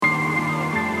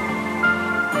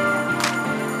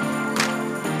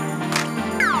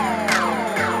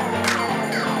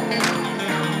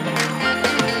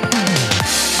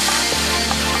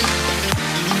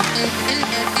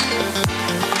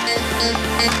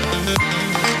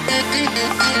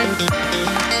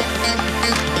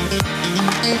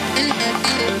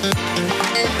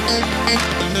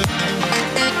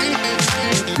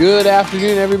Good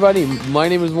afternoon, everybody. My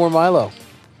name is More Milo,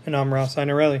 And I'm Ross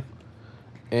Inarelli.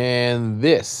 and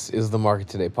this is the Market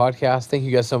Today podcast. Thank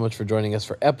you guys so much for joining us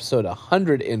for episode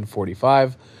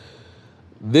 145.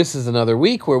 This is another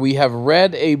week where we have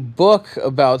read a book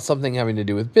about something having to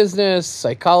do with business,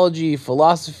 psychology,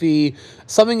 philosophy,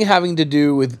 something having to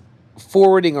do with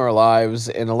forwarding our lives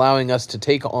and allowing us to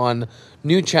take on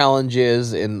new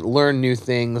challenges and learn new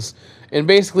things. And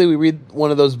basically, we read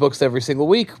one of those books every single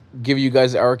week, give you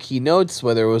guys our key notes,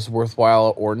 whether it was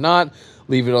worthwhile or not,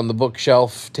 leave it on the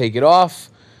bookshelf, take it off,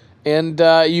 and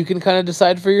you can kind of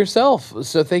decide for yourself.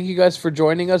 So thank you guys for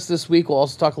joining us this week. We'll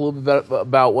also talk a little bit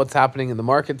about what's happening in the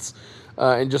markets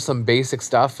and just some basic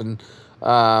stuff and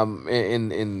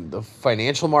in the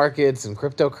financial markets and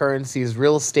cryptocurrencies,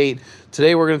 real estate.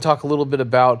 Today we're going to talk a little bit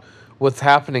about what's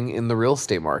happening in the real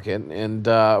estate market. And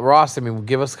Ross,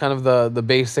 give us kind of the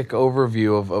basic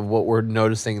overview of what we're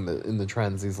noticing in the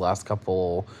trends these last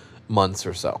couple months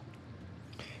or so.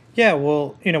 Yeah,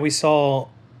 well, we saw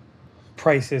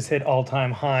prices hit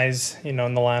all-time highs, in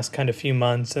the last kind of few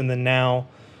months. And then now,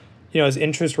 as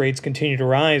interest rates continue to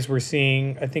rise, we're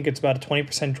seeing, I think it's about a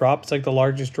 20% drop. It's like the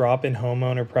largest drop in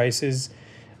homeowner prices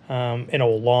in a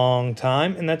long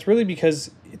time. And that's really because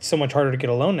it's so much harder to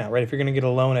get a loan now, right? If you're going to get a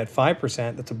loan at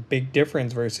 5%, that's a big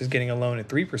difference versus getting a loan at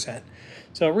 3%.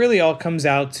 So it really all comes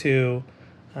out to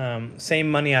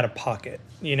same money out of pocket.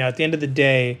 At the end of the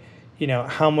day,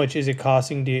 how much is it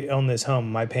costing to own this home?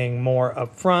 Am I paying more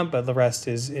up front, but the rest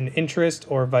is in interest,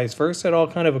 or vice versa? It all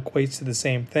kind of equates to the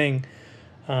same thing.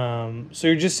 So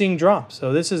you're just seeing drops.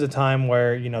 So this is a time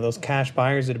where, those cash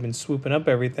buyers that have been swooping up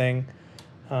everything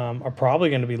are probably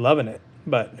going to be loving it.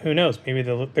 But who knows? Maybe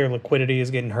their liquidity is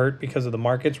getting hurt because of the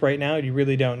markets right now. You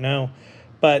really don't know.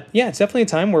 But yeah, it's definitely a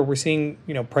time where we're seeing,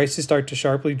 prices start to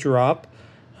sharply drop.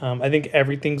 I think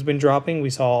everything's been dropping. We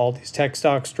saw all these tech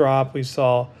stocks drop. We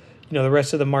saw the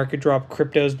rest of the market drop.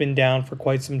 Crypto's been down for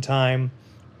quite some time.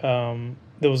 There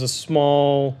was a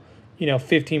small,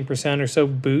 15% or so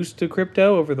boost to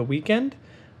crypto over the weekend,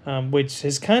 which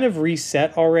has kind of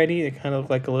reset already. It kind of looked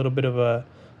like a little bit of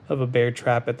a bear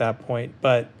trap at that point.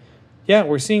 But yeah,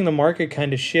 we're seeing the market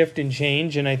kind of shift and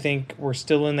change, and I think we're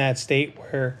still in that state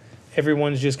where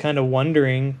everyone's just kind of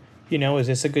wondering, is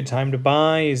this a good time to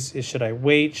buy? Should I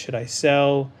wait? Should I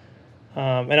sell?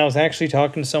 And I was actually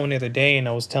talking to someone the other day, and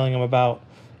I was telling them about,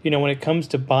 when it comes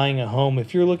to buying a home,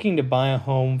 if you're looking to buy a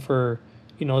home for,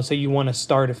 let's say you want to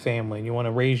start a family and you want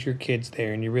to raise your kids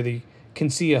there and you really can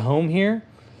see a home here,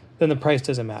 then the price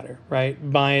doesn't matter,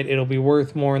 right? Buy it. It'll be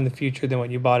worth more in the future than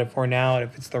what you bought it for now. And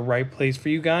if it's the right place for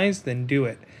you guys, then do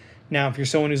it. Now, if you're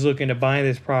someone who's looking to buy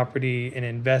this property and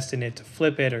invest in it to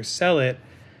flip it or sell it,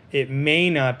 it may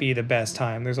not be the best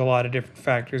time. There's a lot of different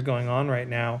factors going on right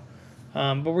now.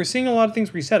 But we're seeing a lot of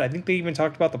things reset. I think they even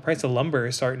talked about the price of lumber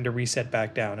is starting to reset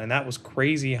back down. And that was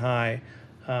crazy high,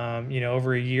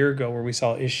 over a year ago where we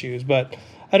saw issues. But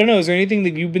I don't know, is there anything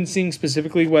that you've been seeing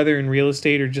specifically, whether in real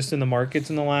estate or just in the markets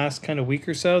in the last kind of week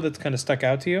or so, that's kind of stuck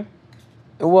out to you?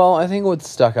 Well, I think what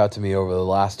stuck out to me over the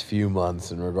last few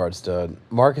months in regards to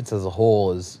markets as a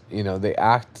whole is, they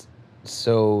act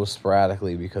so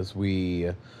sporadically because we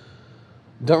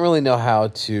don't really know how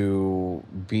to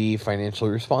be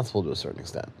financially responsible to a certain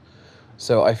extent.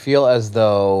 So I feel as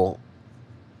though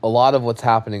a lot of what's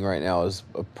happening right now is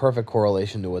a perfect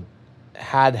correlation to what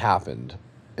had happened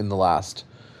in the last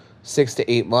 6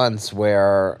 to 8 months,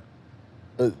 where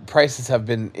prices have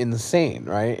been insane,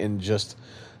 right? And just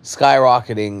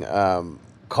skyrocketing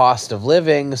cost of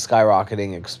living,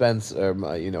 skyrocketing expense,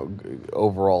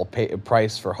 overall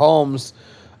price for homes,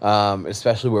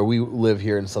 especially where we live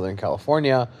here in Southern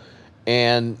California,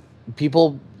 and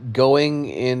people going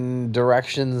in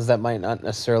directions that might not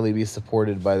necessarily be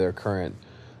supported by their current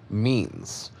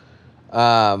means.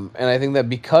 And I think that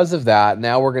because of that,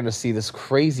 now we're going to see this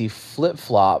crazy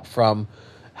flip-flop from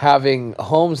having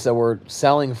homes that were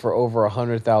selling for over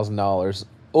 $100,000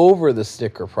 over the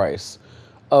sticker price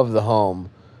of the home,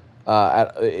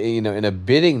 in a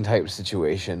bidding type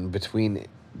situation between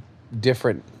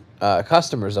different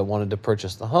customers that wanted to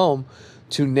purchase the home,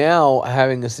 to now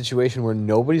having a situation where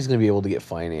nobody's going to be able to get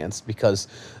financed because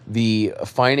the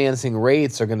financing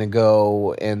rates are going to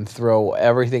go and throw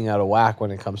everything out of whack when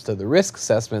it comes to the risk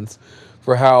assessments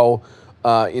for how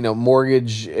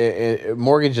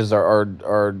mortgages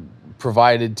are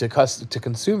provided to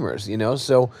consumers.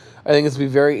 So I think it's going to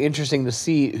be very interesting to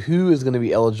see who is going to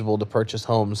be eligible to purchase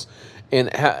homes,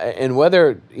 and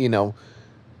whether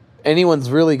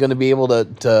anyone's really going to be able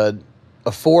to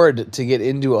afford to get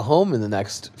into a home in the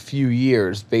next few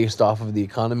years based off of the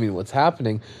economy and what's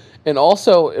happening. And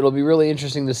also, it'll be really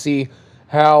interesting to see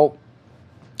how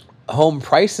home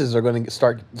prices are going to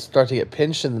start to get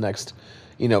pinched in the next,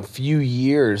 few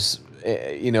years.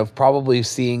 Probably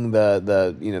seeing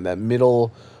the that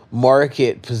middle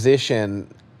market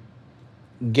position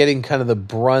getting kind of the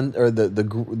brunt or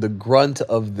the grunt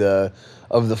of the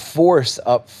force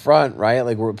up front, right?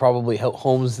 Like we're probably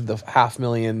homes in the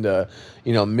 500,000 to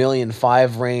 1.5 million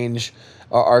range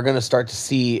are going to start to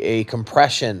see a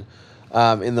compression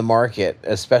in the market,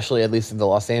 especially at least in the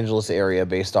Los Angeles area,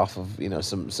 based off of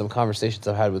some conversations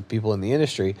I've had with people in the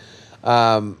industry.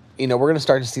 We're going to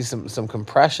start to see some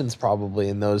compressions probably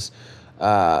in those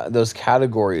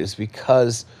categories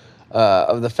because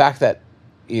of the fact that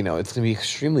it's going to be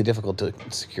extremely difficult to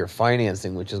secure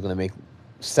financing, which is going to make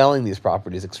selling these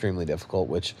properties extremely difficult,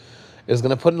 which is going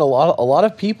to put in a lot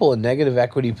of people in negative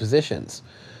equity positions.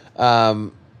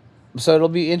 So it'll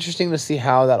be interesting to see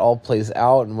how that all plays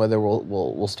out and whether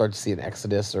we'll start to see an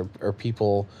exodus or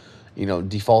people,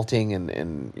 defaulting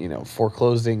and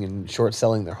foreclosing and short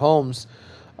selling their homes,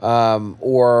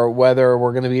 or whether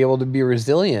we're going to be able to be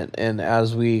resilient. And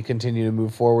as we continue to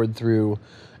move forward through,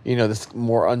 this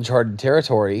more uncharted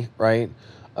territory, right,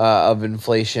 of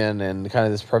inflation and kind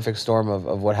of this perfect storm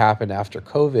of what happened after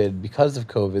COVID, because of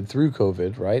COVID, through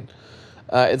COVID, right?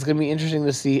 It's going to be interesting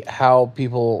to see how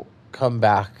people come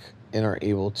back and are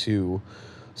able to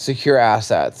secure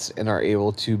assets and are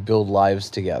able to build lives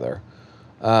together.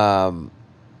 So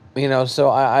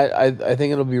I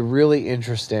think it'll be really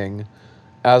interesting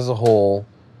as a whole.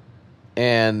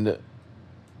 And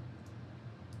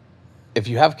if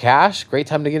you have cash, great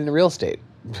time to get into real estate.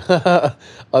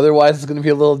 Otherwise, it's going to be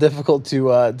a little difficult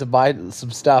to buy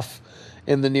some stuff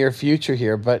in the near future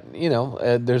here. But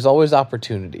there's always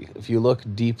opportunity. If you look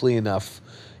deeply enough,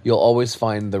 you'll always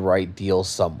find the right deal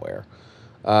somewhere.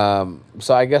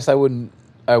 So I guess I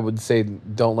would say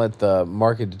don't let the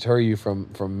market deter you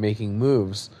from making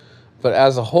moves. But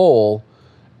as a whole,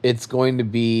 it's going to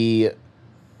be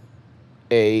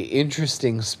a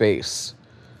interesting space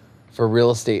for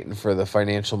real estate and for the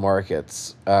financial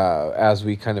markets as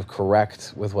we kind of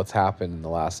correct with what's happened in the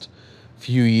last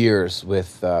few years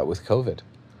with COVID.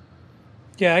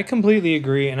 Yeah, I completely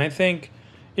agree. And I think,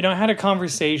 I had a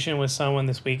conversation with someone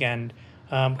this weekend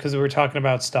because we were talking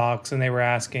about stocks and they were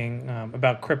asking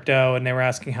about crypto and they were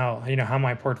asking how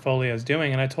my portfolio is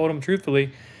doing. And I told them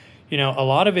truthfully, a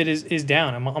lot of it is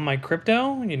down. I'm on my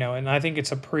crypto, and I think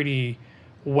it's a pretty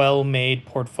well-made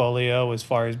portfolio as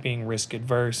far as being risk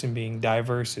adverse and being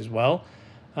diverse as well.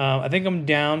 I think I'm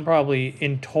down probably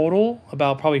in total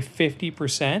about probably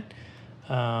 50%.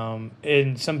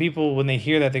 And some people, when they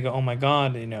hear that, they go, "Oh my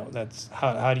God, that's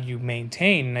how do you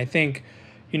maintain?" And I think,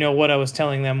 what I was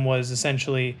telling them was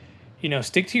essentially,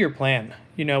 stick to your plan.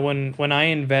 When I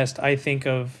invest, I think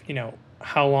of,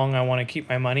 how long I want to keep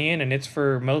my money in, and it's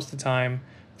for most of the time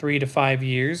 3 to 5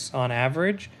 years on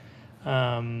average.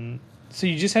 So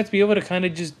you just have to be able to kind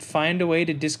of just find a way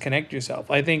to disconnect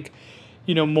yourself. I think,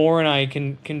 Moore and I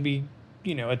can be,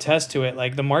 attest to it.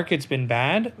 Like the market's been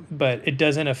bad, but it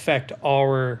doesn't affect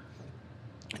our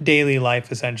daily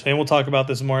life essentially. And we'll talk about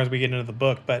this more as we get into the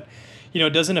book, but, it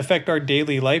doesn't affect our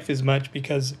daily life as much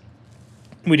because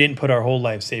we didn't put our whole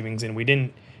life savings in. We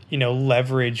didn't,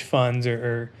 leverage funds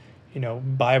or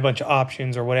buy a bunch of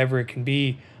options or whatever it can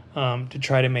be to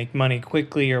try to make money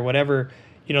quickly or whatever.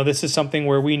 This is something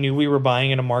where we knew we were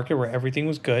buying in a market where everything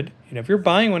was good. If you're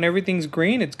buying when everything's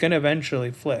green, it's going to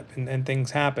eventually flip and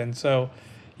things happen. So,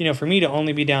 for me to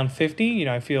only be down 50,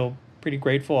 I feel pretty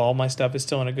grateful. All my stuff is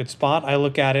still in a good spot. I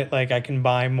look at it like I can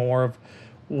buy more of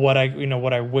what I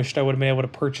wished I would have been able to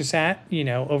purchase at,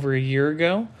 over a year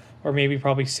ago, or maybe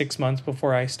probably 6 months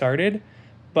before I started.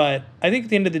 But I think at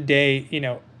the end of the day,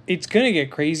 it's going to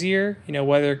get crazier,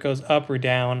 whether it goes up or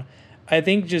down. I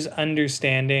think just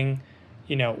understanding,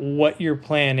 what your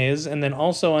plan is, and then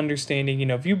also understanding,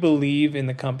 if you believe in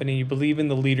the company, you believe in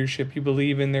the leadership, you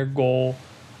believe in their goal,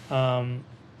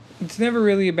 it's never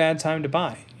really a bad time to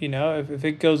buy. If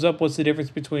it goes up, what's the difference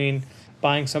between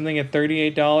buying something at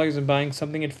 $38 and buying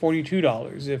something at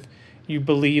 $42 if you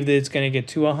believe that it's going to get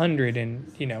to 100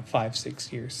 in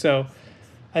 5-6 years? So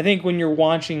I think when you're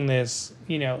watching this,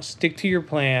 stick to your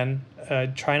plan.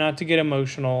 Try not to get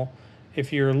emotional.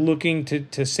 If you're looking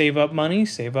to save up money,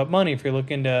 save up money. If you're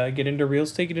looking to get into real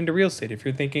estate, get into real estate. If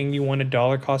you're thinking you want a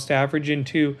dollar cost average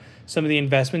into some of the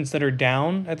investments that are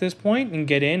down at this point and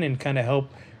get in and kind of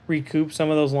help recoup some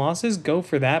of those losses, go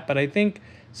for that. But I think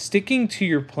sticking to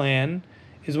your plan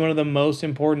is one of the most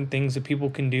important things that people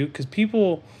can do, because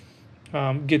people,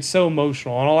 gets so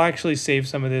emotional, and I'll actually save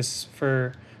some of this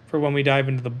for when we dive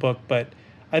into the book. But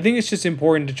I think it's just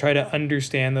important to try to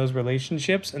understand those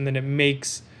relationships, and then it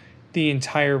makes the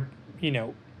entire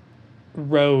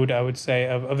road, I would say,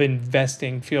 of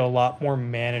investing feel a lot more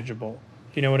manageable.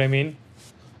 You know what I mean?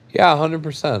 Yeah,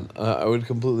 100%. I would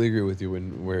completely agree with you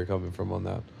when where you're coming from on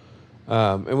that.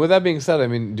 And with that being said, I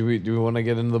mean, do we want to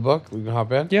get into the book? We can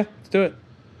hop in. Yeah, let's do it.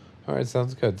 All right,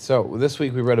 sounds good. So this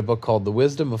week we read a book called The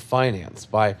Wisdom of Finance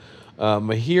by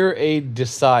Mahir A.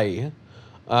 Desai.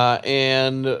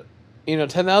 And,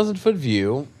 10,000 foot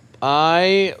view.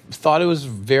 I thought it was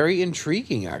very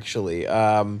intriguing, actually.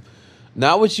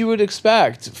 Not what you would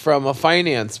expect from a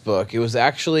finance book. It was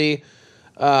actually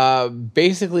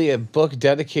basically a book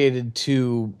dedicated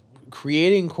to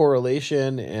creating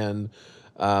correlation and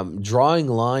drawing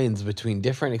lines between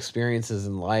different experiences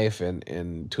in life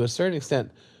and to a certain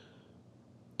extent,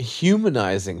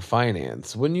 humanizing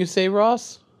finance. Wouldn't you say,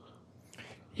 Ross?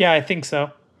 Yeah, I think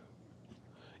so.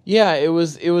 Yeah, it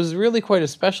was really quite a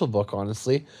special book,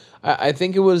 honestly. I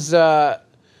think it was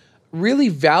really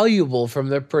valuable from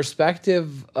the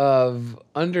perspective of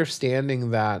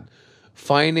understanding that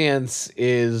finance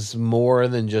is more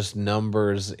than just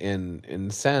numbers in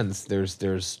sense.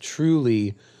 There's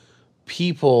truly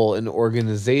people and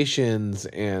organizations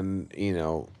and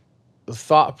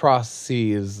thought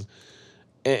processes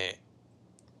eh,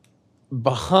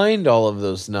 behind all of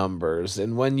those numbers.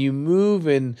 And when you move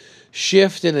and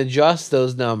shift and adjust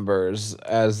those numbers,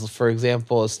 as for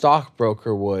example a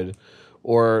stockbroker would,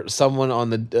 or someone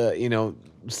on the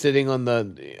sitting on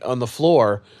the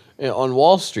floor on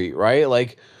Wall Street, right?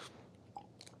 Like,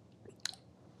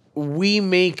 we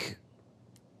make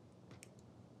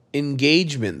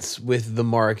engagements with the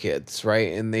markets,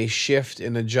 right? And they shift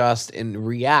and adjust and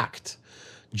react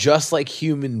just like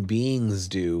human beings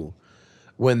do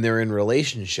when they're in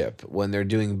relationship, when they're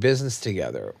doing business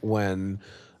together, when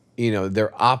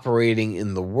they're operating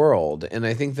in the world. And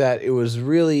I think that it was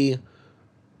really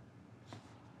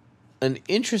an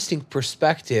interesting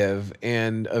perspective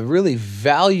and a really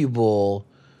valuable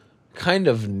kind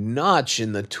of notch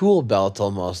in the tool belt,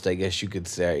 almost, I guess you could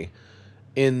say,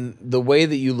 in the way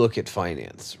that you look at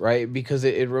finance, right? Because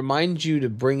it reminds you to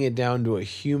bring it down to a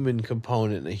human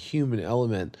component, a human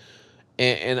element,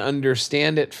 and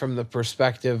understand it from the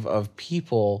perspective of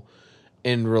people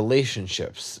and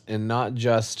relationships and not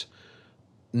just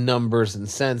numbers and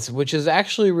cents, which is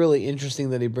actually really interesting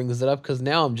that he brings it up, because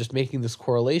now I'm just making this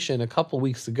correlation. A couple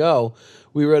weeks ago,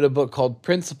 we read a book called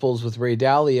Principles with Ray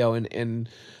Dalio, and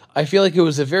I feel like it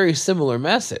was a very similar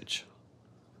message.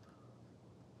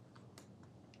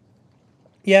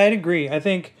 Yeah, I'd agree. I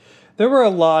think there were a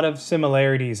lot of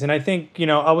similarities. And I think,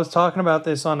 I was talking about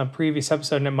this on a previous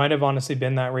episode, and it might have honestly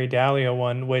been that Ray Dalio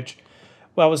one, which,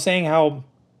 well, I was saying how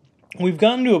we've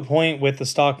gotten to a point with the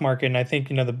stock market. And I think,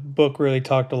 the book really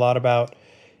talked a lot about,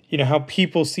 how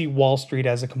people see Wall Street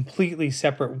as a completely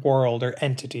separate world or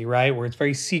entity, right? Where it's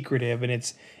very secretive and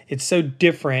it's so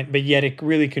different, but yet it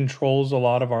really controls a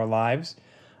lot of our lives.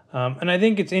 And I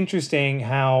think it's interesting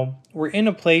how we're in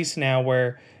a place now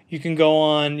where you can go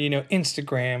on,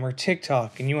 Instagram or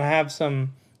TikTok, and you have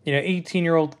some,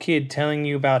 18-year-old kid telling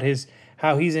you about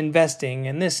how he's investing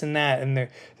and this and that, and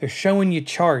they're showing you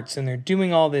charts and they're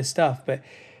doing all this stuff. But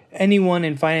anyone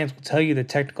in finance will tell you the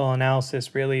technical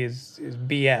analysis really is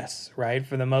BS, right?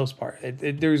 For the most part,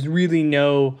 there's really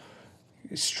no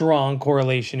strong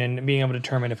correlation in being able to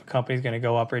determine if a company is going to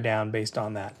go up or down based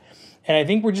on that. And I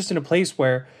think we're just in a place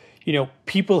where,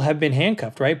 people have been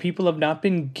handcuffed, right? People have not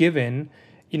been given,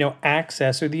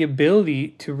 access or the ability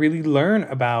to really learn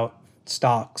about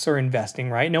stocks or investing,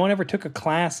 right? No one ever took a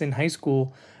class in high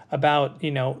school about,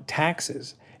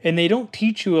 taxes. And they don't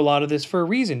teach you a lot of this for a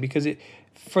reason, because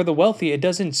for the wealthy, it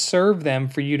doesn't serve them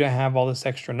for you to have all this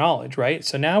extra knowledge, right?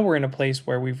 So now we're in a place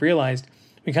where we've realized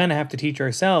we kind of have to teach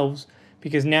ourselves,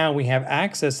 because now we have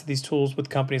access to these tools with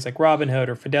companies like Robinhood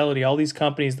or Fidelity, all these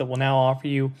companies that will now offer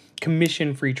you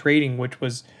commission-free trading, which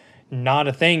was not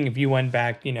a thing if you went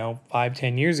back,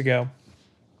 5-10 years ago.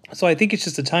 So I think it's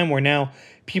just a time where now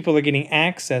people are getting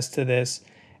access to this,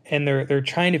 and they're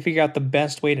trying to figure out the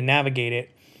best way to navigate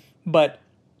it. But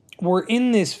we're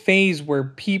in this phase where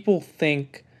people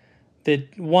think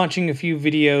that watching a few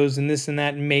videos and this and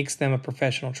that makes them a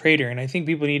professional trader. And I think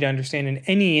people need to understand, in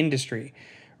any industry,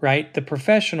 right? The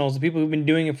professionals, the people who've been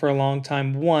doing it for a long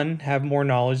time, one, have more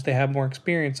knowledge, they have more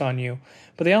experience on you,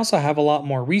 but they also have a lot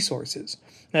more resources.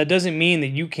 Now, it doesn't mean that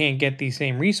you can't get these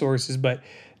same resources, but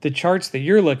the charts that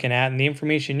you're looking at and the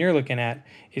information you're looking at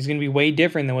is going to be way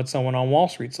different than what someone on Wall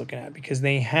Street's looking at, because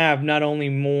they have not only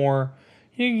more,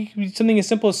 something as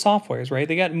simple as softwares, right?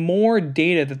 They got more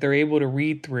data that they're able to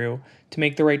read through to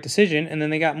make the right decision, and then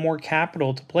they got more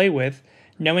capital to play with,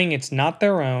 knowing it's not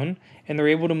their own, and they're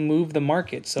able to move the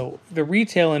market. So the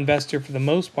retail investor, for the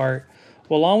most part,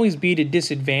 will always be at a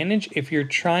disadvantage if you're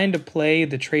trying to play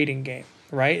the trading game,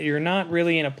 right? You're not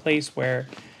really in a place where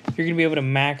you're going to be able to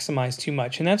maximize too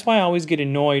much. And that's why I always get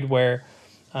annoyed where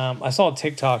I saw a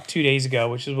TikTok 2 days ago,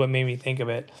 which is what made me think of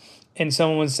it. And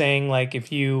someone was saying, like,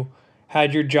 if you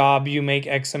had your job, you make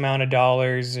X amount of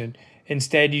dollars, and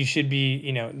instead you should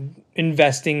be,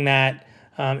 investing that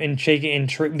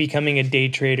becoming a day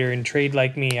trader and trade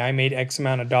like me. I made X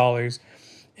amount of dollars.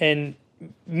 And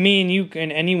me and you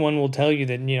and anyone will tell you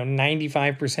that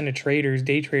 95% of traders,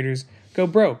 day traders, go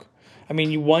broke. I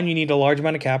mean, you need a large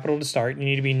amount of capital to start. You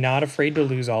need to be not afraid to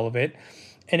lose all of it.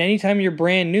 And anytime you're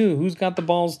brand new, who's got the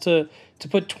balls to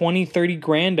put 20, 30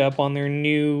 grand up on their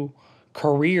new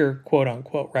career, quote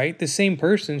unquote, right? The same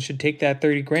person should take that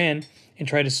 30 grand and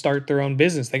try to start their own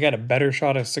business. They got a better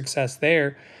shot of success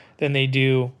there than they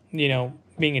do,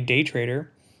 being a day trader.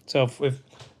 So if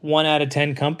 1 out of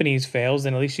 10 companies fails,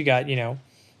 then at least you got,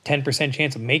 10%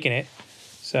 chance of making it.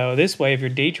 So this way, if you're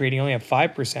day trading, you only have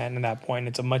 5% at that point.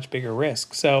 It's a much bigger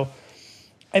risk. So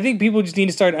I think people just need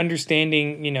to start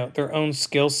understanding, their own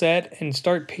skill set and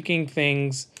start picking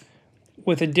things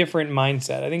with a different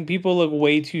mindset. I think people look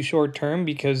way too short term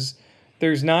because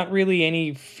there's not really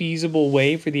any feasible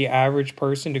way for the average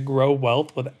person to grow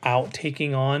wealth without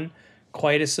taking on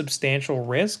quite a substantial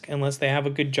risk unless they have a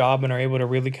good job and are able to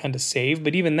really kind of save.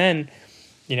 But even then,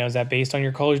 is that based on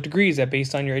your college degree? Is that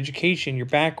based on your education, your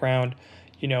background,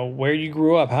 where you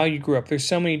grew up, how you grew up? There's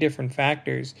so many different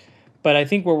factors. But I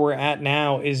think where we're at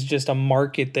now is just a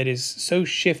market that is so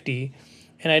shifty.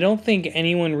 And I don't think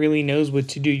anyone really knows what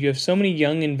to do. You have so many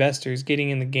young investors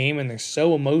getting in the game and they're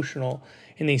so emotional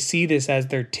and they see this as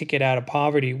their ticket out of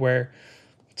poverty, where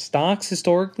stocks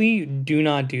historically do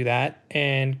not do that.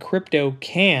 And crypto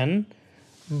can.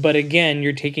 But again,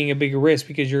 you're taking a bigger risk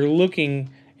because you're looking,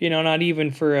 not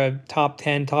even for a top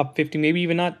 10, top 50, maybe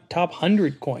even not top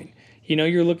 100 coin.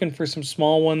 You're looking for some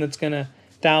small one that's going to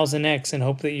 1000x and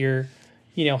hope that your,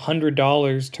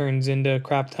 $100 turns into a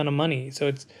crap ton of money.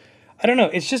 So I don't know.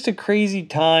 It's just a crazy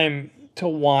time to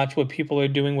watch what people are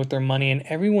doing with their money, and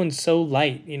everyone's so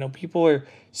light. People are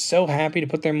so happy to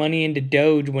put their money into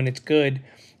Doge when it's good,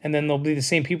 and then they'll be the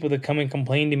same people that come and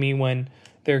complain to me when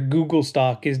their Google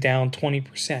stock is down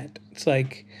 20%. It's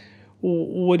like,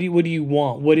 what do you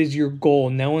want? What is your goal?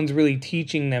 No one's really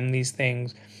teaching them these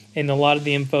things, and a lot of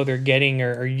the info they're getting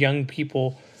are young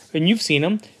people, and you've seen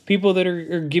them, people that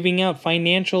are giving out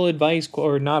financial advice,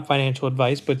 or not financial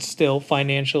advice, but still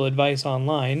financial advice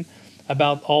online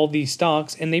about all these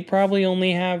stocks, and they probably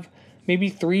only have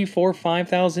maybe $3, $4,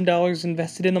 $5,000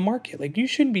 invested in the market. Like, you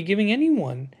shouldn't be giving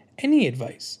anyone any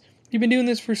advice. You've been doing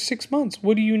this for 6 months.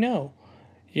 What do you know?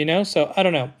 So I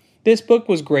don't know. This book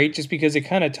was great just because it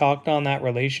kind of talked on that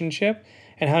relationship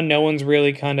and how no one's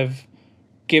really kind of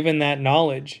given that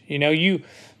knowledge.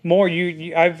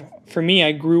 For me,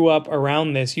 I grew up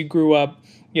around this. You grew up,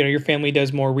 your family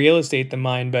does more real estate than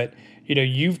mine, but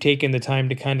you've taken the time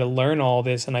to kind of learn all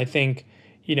this, and I think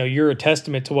you're a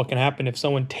testament to what can happen if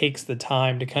someone takes the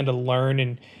time to kind of learn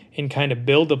and kind of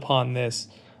build upon this.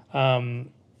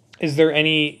 Is there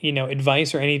any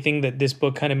advice or anything that this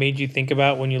book kind of made you think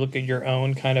about when you look at your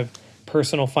own kind of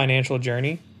personal financial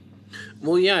journey?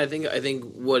 Well, yeah, I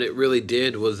think what it really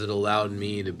did was it allowed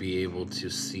me to be able to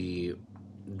see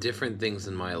different things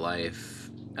in my life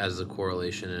as a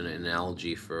correlation and an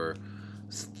analogy for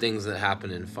things that happen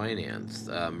in finance,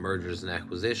 mergers and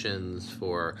acquisitions,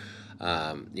 for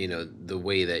the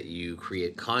way that you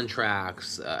create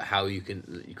contracts, how you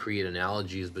can create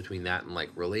analogies between that and like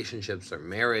relationships or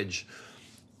marriage.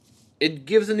 It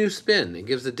gives a new spin. It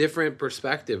gives a different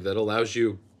perspective that allows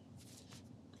you,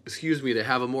 to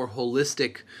have a more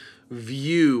holistic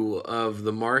view of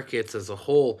the markets as a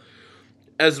whole,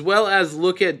 as well as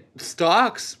look at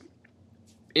stocks,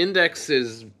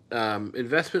 indexes,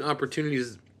 investment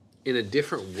opportunities in a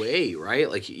different way, right?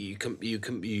 Like you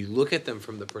look at them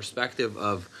from the perspective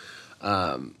of,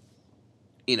 how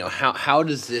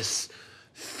does this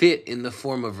fit in the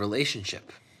form of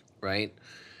relationship, right?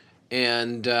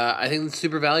 And I think that's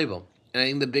super valuable. And I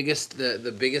think the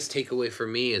biggest takeaway for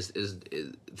me is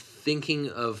thinking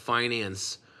of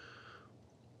finance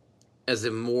as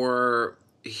a more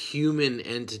human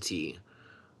entity,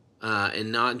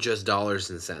 and not just dollars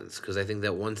and cents. Because I think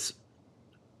that once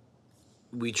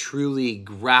we truly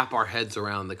wrap our heads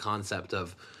around the concept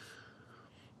of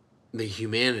the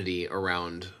humanity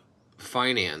around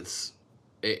finance,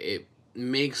 it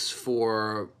makes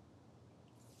for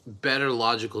better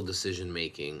logical decision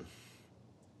making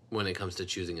when it comes to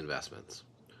choosing investments.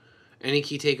 Any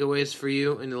key takeaways for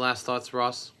you? Any last thoughts,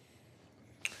 Ross?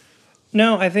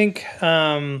 No, I think,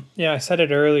 I said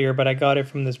it earlier, but I got it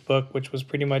from this book, which was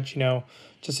pretty much,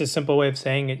 just a simple way of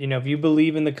saying it. If you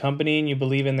believe in the company and you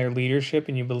believe in their leadership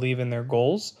and you believe in their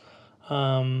goals,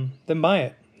 then buy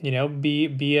it.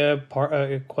 Be a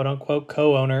quote unquote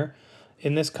co-owner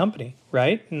in this company,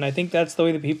 right? And I think that's the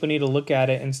way that people need to look at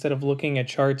it instead of looking at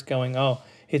charts going, oh,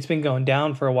 it's been going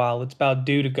down for a while. It's about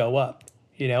due to go up.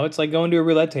 It's like going to a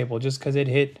roulette table just because it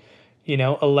hit,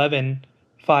 11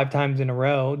 5 times in a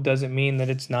row doesn't mean that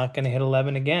it's not going to hit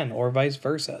 11 again or vice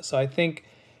versa. So I think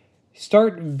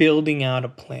start building out a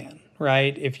plan,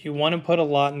 right? If you want to put a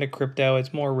lot into crypto,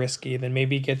 it's more risky than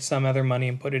maybe get some other money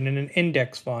and put it in an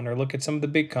index fund or look at some of the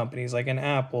big companies like an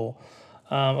Apple,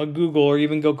 a Google, or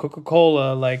even go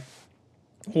Coca-Cola like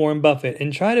Warren Buffett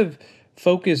and try to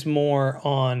focus more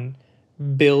on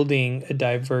building a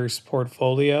diverse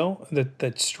portfolio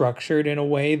that's structured in a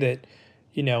way that,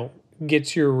 you know,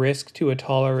 gets your risk to a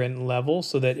tolerant level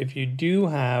so that if you do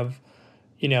have,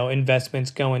 investments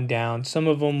going down, some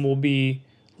of them will be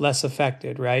less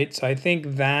affected, right? So I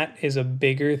think that is a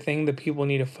bigger thing that people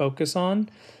need to focus on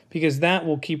because that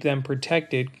will keep them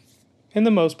protected in the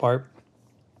most part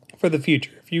for the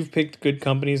future. If you've picked good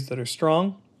companies that are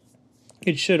strong,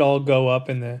 it should all go up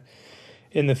in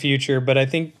the future. But I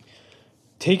think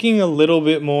taking a little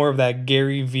bit more of that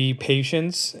Gary V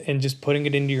patience and just putting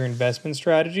it into your investment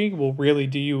strategy will really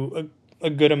do you a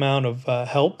good amount of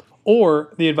help.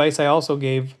 Or the advice I also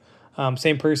gave,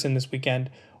 same person this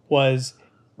weekend, was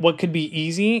what could be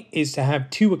easy is to have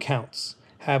two accounts.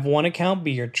 Have one account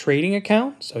be your trading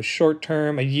account, so short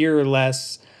term, a year or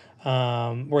less,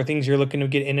 or things you're looking to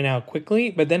get in and out quickly,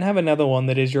 but then have another one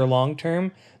that is your long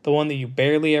term, the one that you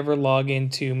barely ever log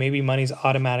into, maybe money's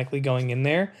automatically going in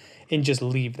there, and just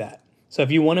leave that. So if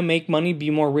you want to make money,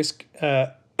 be more risk,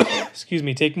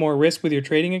 take more risk with your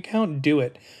trading account, do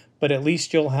it. But at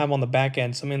least you'll have on the back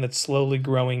end something that's slowly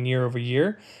growing year over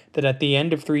year. That at the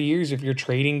end of 3 years, if your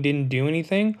trading didn't do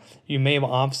anything, you may have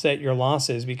offset your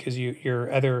losses because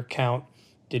your other account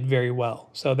did very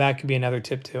well. So that could be another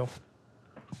tip too.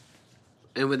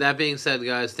 And with that being said,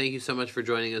 guys, thank you so much for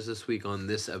joining us this week on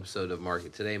this episode of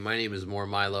Market Today. My name is More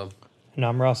Milo. And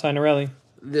I'm Ross Inarelli.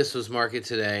 This was Market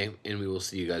Today, and we will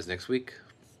see you guys next week.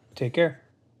 Take care.